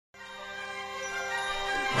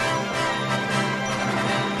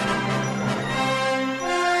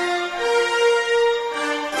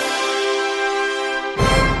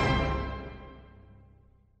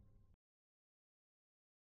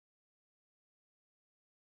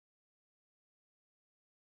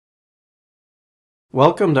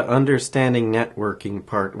Welcome to Understanding Networking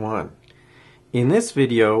Part 1. In this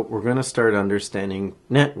video, we're going to start understanding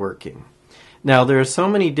networking. Now, there are so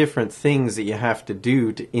many different things that you have to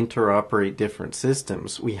do to interoperate different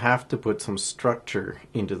systems. We have to put some structure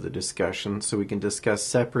into the discussion so we can discuss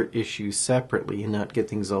separate issues separately and not get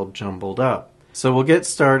things all jumbled up. So we'll get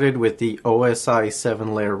started with the OSI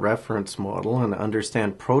 7-layer reference model and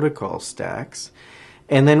understand protocol stacks.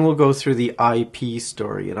 And then we'll go through the IP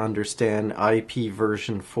story and understand IP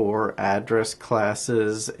version 4 address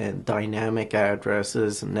classes and dynamic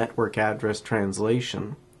addresses and network address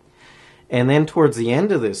translation. And then towards the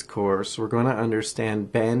end of this course, we're going to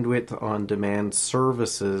understand bandwidth on demand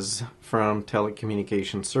services from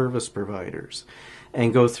telecommunication service providers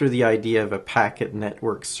and go through the idea of a packet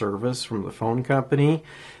network service from the phone company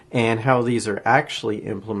and how these are actually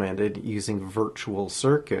implemented using virtual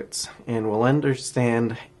circuits. And we'll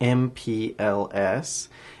understand MPLS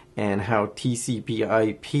and how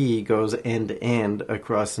TCP/IP goes end-to-end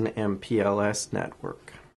across an MPLS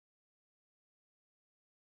network.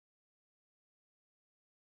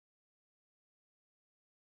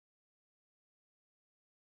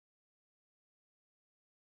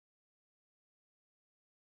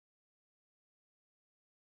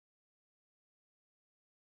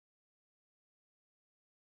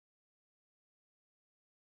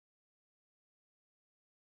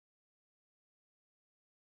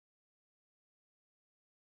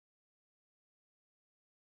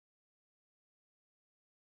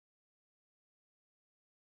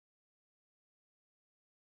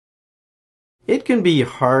 It can be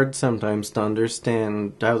hard sometimes to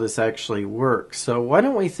understand how this actually works. So why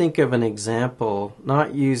don't we think of an example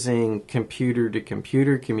not using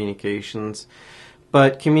computer-to-computer communications,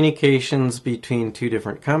 but communications between two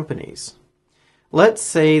different companies. Let's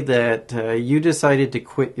say that you decided to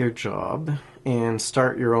quit your job and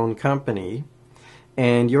start your own company,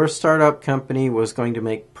 and your startup company was going to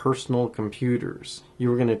make personal computers.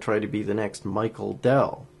 You were going to try to be the next Michael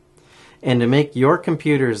Dell. And to make your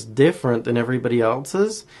computers different than everybody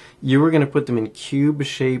else's, you were going to put them in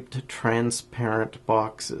cube-shaped transparent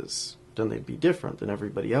boxes. Then they'd be different than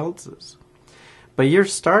everybody else's. But your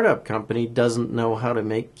startup company doesn't know how to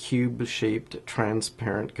make cube-shaped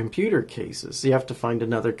transparent computer cases. So you have to find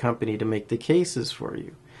another company to make the cases for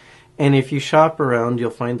you. And if you shop around,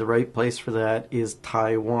 you'll find the right place for that is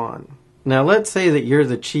Taiwan. Now let's say that you're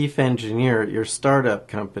the chief engineer at your startup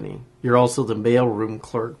company. You're also the mailroom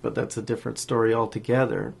clerk, but that's a different story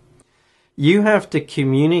altogether. You have to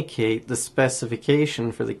communicate the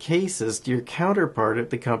specification for the cases to your counterpart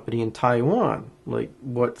at the company in Taiwan, like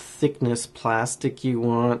what thickness plastic you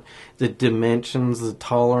want, the dimensions, the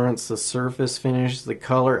tolerance, the surface finish, the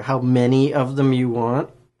color, how many of them you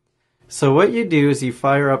want. So what you do is you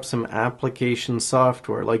fire up some application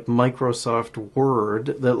software like Microsoft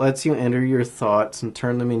Word that lets you enter your thoughts and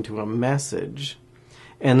turn them into a message.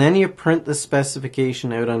 And then you print the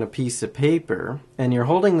specification out on a piece of paper, and you're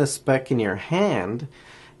holding the spec in your hand.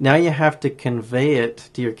 Now you have to convey it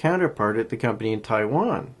to your counterpart at the company in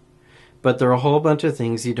Taiwan. But there are a whole bunch of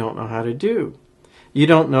things you don't know how to do. You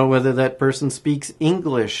don't know whether that person speaks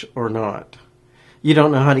English or not. You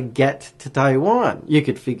don't know how to get to Taiwan. You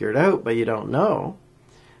could figure it out, but you don't know.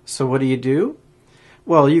 So what do?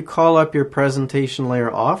 Well, you call up your presentation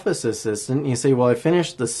layer office assistant and you say, well, I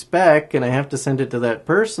finished the spec and I have to send it to that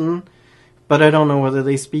person, but I don't know whether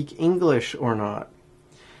they speak English or not.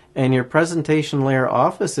 And your presentation layer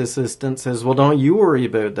office assistant says, well, don't you worry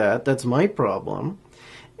about that. That's my problem.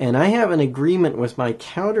 And I have an agreement with my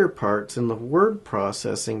counterparts in the word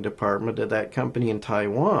processing department of that company in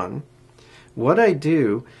Taiwan. What I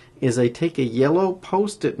do is I take a yellow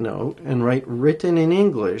Post-it note and write written in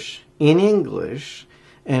English,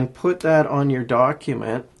 and put that on your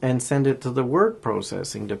document and send it to the word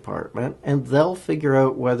processing department, and they'll figure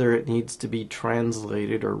out whether it needs to be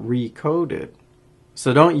translated or recoded.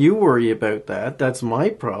 So don't you worry about that. That's my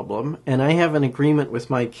problem, and I have an agreement with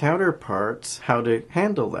my counterparts how to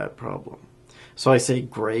handle that problem. So I say,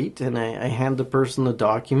 great, and I hand the person the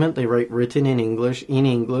document. They write written in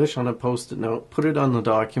English on a Post-it note, put it on the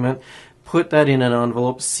document, put that in an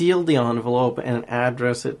envelope, seal the envelope, and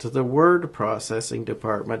address it to the word processing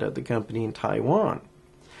department at the company in Taiwan.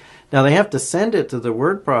 Now they have to send it to the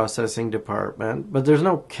word processing department, but there's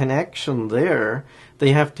no connection there.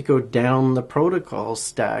 They have to go down the protocol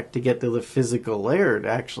stack to get to the physical layer to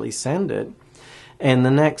actually send it. And the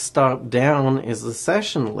next stop down is the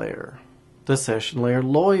session layer. The session layer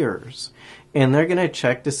lawyers, and they're going to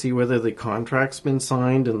check to see whether the contract's been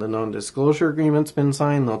signed and the non-disclosure agreement's been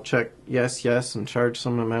signed. They'll check yes, and charge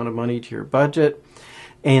some amount of money to your budget,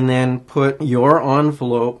 and then put your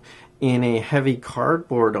envelope in a heavy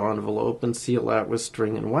cardboard envelope and seal that with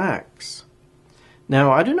string and wax.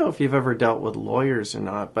 Now, I don't know if you've ever dealt with lawyers or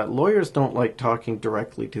not, but lawyers don't like talking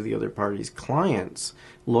directly to the other party's clients.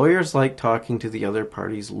 Lawyers like talking to the other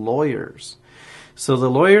party's lawyers. So the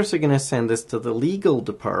lawyers are going to send this to the legal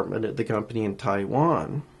department at the company in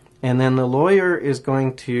Taiwan. And then the lawyer is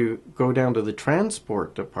going to go down to the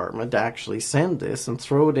transport department to actually send this and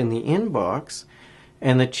throw it in the inbox.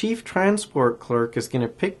 And the chief transport clerk is going to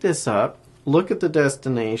pick this up, look at the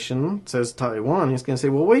destination, it says Taiwan. He's going to say,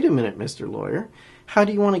 well, wait a minute, Mr. Lawyer. How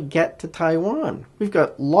do you want to get to Taiwan? We've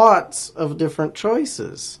got lots of different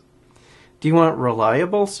choices. Do you want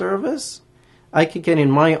reliable service? I could get in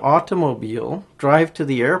my automobile, drive to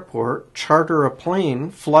the airport, charter a plane,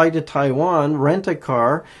 fly to Taiwan, rent a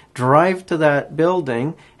car, drive to that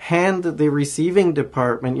building, hand the receiving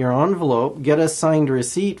department your envelope, get a signed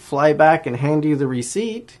receipt, fly back and hand you the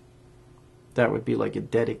receipt. That would be like a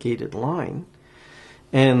dedicated line.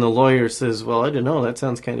 And the lawyer says, well, I don't know, that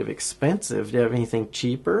sounds kind of expensive. Do you have anything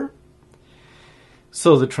cheaper?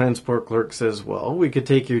 So the transport clerk says, well, we could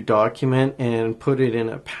take your document and put it in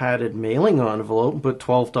a padded mailing envelope and put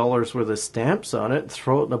 $12 worth of stamps on it,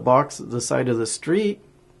 throw it in a box at the side of the street.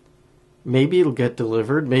 Maybe it'll get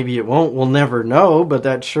delivered, maybe it won't. We'll never know, but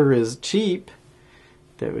that sure is cheap.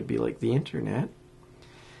 That would be like the internet.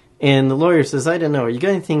 And the lawyer says, I don't know, you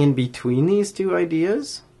got anything in between these two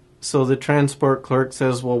ideas? So the transport clerk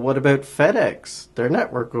says, well, what about FedEx? Their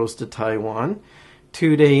network goes to Taiwan.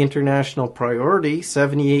 2-day international priority,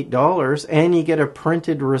 $78, and you get a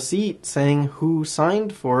printed receipt saying who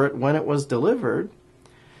signed for it when it was delivered.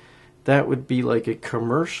 That would be like a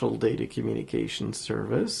commercial data communication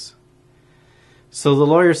service. So the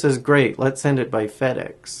lawyer says, great, let's send it by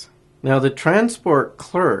FedEx. Now the transport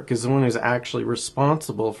clerk is the one who's actually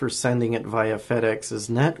responsible for sending it via FedEx's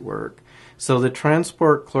network. So the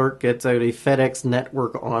transport clerk gets out a FedEx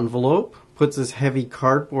network envelope, puts this heavy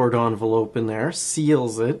cardboard envelope in there,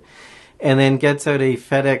 seals it, and then gets out a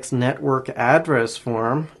FedEx network address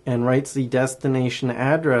form and writes the destination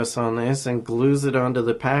address on this and glues it onto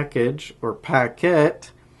the package or packet.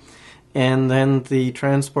 And then the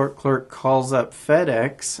transport clerk calls up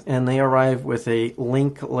FedEx and they arrive with a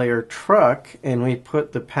link layer truck, and we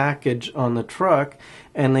put the package on the truck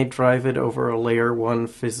and they drive it over a layer 1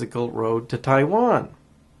 physical road to Taiwan.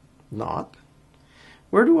 Not.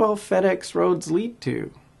 Where do all FedEx roads lead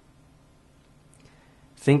to?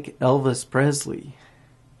 Think Elvis Presley.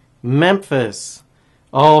 Memphis.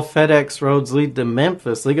 All FedEx roads lead to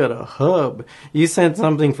Memphis. They got a hub. You send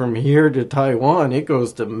something from here to Taiwan, it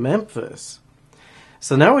goes to Memphis.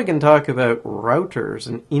 So now we can talk about routers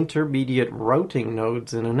and intermediate routing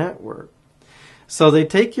nodes in a network. So they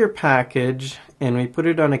take your package and we put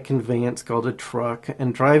it on a conveyance called a truck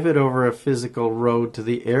and drive it over a physical road to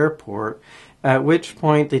the airport, at which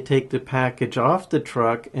point they take the package off the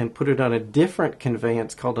truck and put it on a different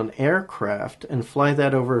conveyance called an aircraft and fly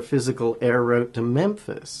that over a physical air route to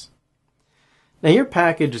Memphis. Now your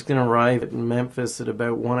package is going to arrive in Memphis at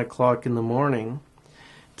about 1 o'clock in the morning.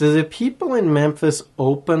 Do the people in Memphis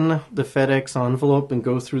open the FedEx envelope and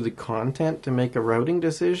go through the content to make a routing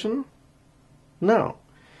decision? No.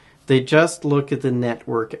 They just look at the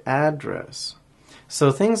network address.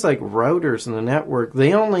 So things like routers in the network,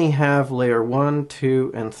 they only have layer 1,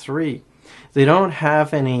 2, and 3. They don't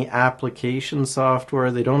have any application software.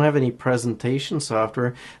 They don't have any presentation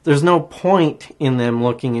software. There's no point in them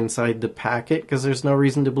looking inside the packet because there's no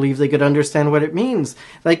reason to believe they could understand what it means.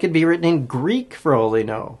 They could be written in Greek for all they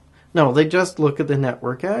know. No, they just look at the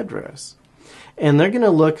network address. And they're going to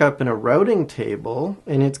look up in a routing table,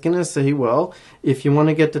 and it's going to say, well, if you want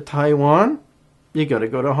to get to Taiwan, you got to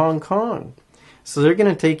go to Hong Kong. So they're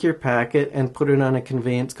going to take your packet and put it on a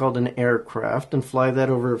conveyance called an aircraft and fly that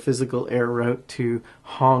over a physical air route to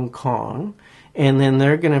Hong Kong. And then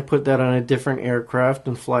they're going to put that on a different aircraft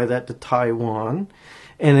and fly that to Taiwan.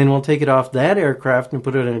 And then we'll take it off that aircraft and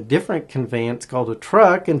put it on a different conveyance called a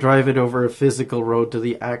truck and drive it over a physical road to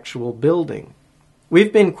the actual building.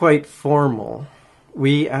 We've been quite formal.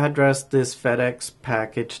 We addressed this FedEx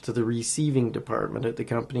package to the receiving department at the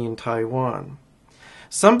company in Taiwan.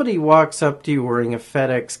 Somebody walks up to you wearing a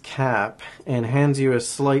FedEx cap and hands you a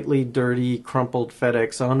slightly dirty, crumpled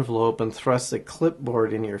FedEx envelope and thrusts a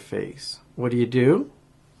clipboard in your face. What do?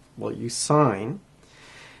 Well, you sign.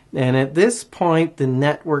 And at this point, the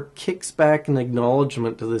network kicks back an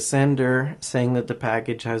acknowledgement to the sender saying that the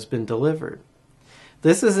package has been delivered.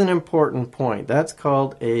 This is an important point. That's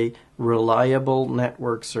called a reliable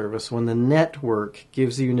network service, when the network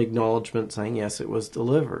gives you an acknowledgement saying, yes, it was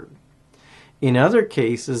delivered. In other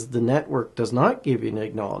cases, the network does not give you an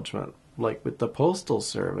acknowledgement. like with the Postal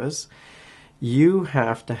Service, you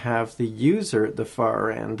have to have the user at the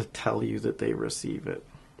far end tell you that they receive it.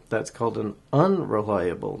 That's called an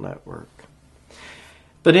unreliable network.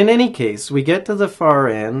 But in any case, we get to the far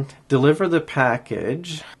end, deliver the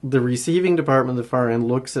package. The receiving department at the far end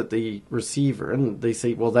looks at the receiver and they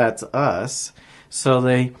say, well, that's us. So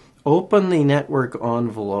they open the network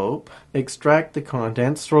envelope, extract the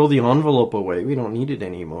contents, throw the envelope away. We don't need it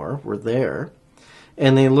anymore. We're there.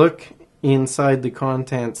 And they look inside the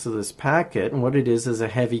contents of this packet, and what it is a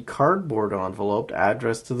heavy cardboard envelope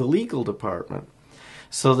addressed to the legal department.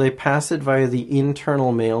 So they pass it via the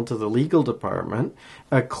internal mail to the legal department.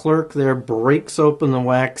 A clerk there breaks open the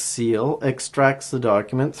wax seal, extracts the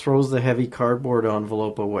document, throws the heavy cardboard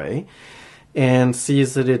envelope away, and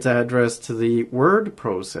sees that it's addressed to the word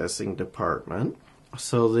processing department.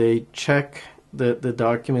 So they check that the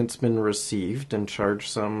document's been received and charge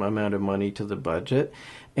some amount of money to the budget,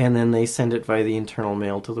 and then they send it via the internal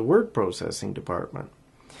mail to the word processing department.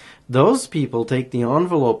 Those people take the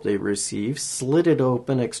envelope they receive, slit it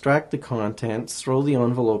open, extract the contents, throw the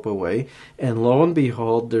envelope away, and lo and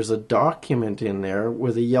behold, there's a document in there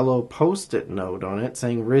with a yellow post-it note on it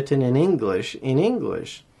saying written in English,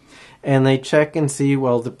 And they check and see,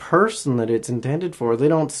 well, the person that it's intended for, they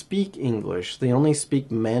don't speak English. They only speak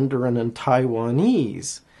Mandarin and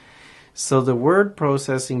Taiwanese. So the word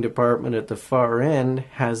processing department at the far end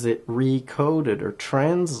has it recoded or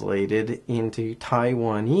translated into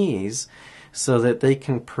Taiwanese so that they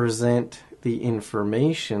can present the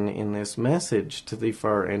information in this message to the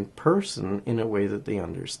far end person in a way that they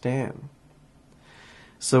understand.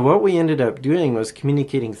 So what we ended up doing was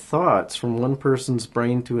communicating thoughts from one person's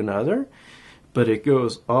brain to another, but it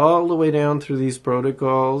goes all the way down through these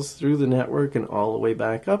protocols, through the network, and all the way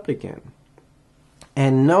back up again.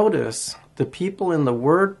 And notice the people in the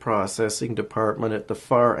word processing department at the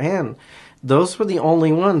far end, those were the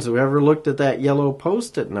only ones who ever looked at that yellow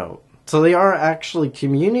post-it note. So they are actually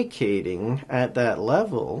communicating at that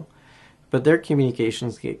level, but their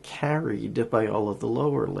communications get carried by all of the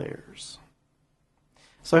lower layers.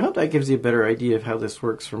 So I hope that gives you a better idea of how this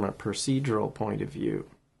works from a procedural point of view.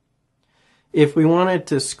 If we wanted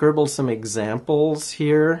to scribble some examples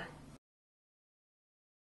here,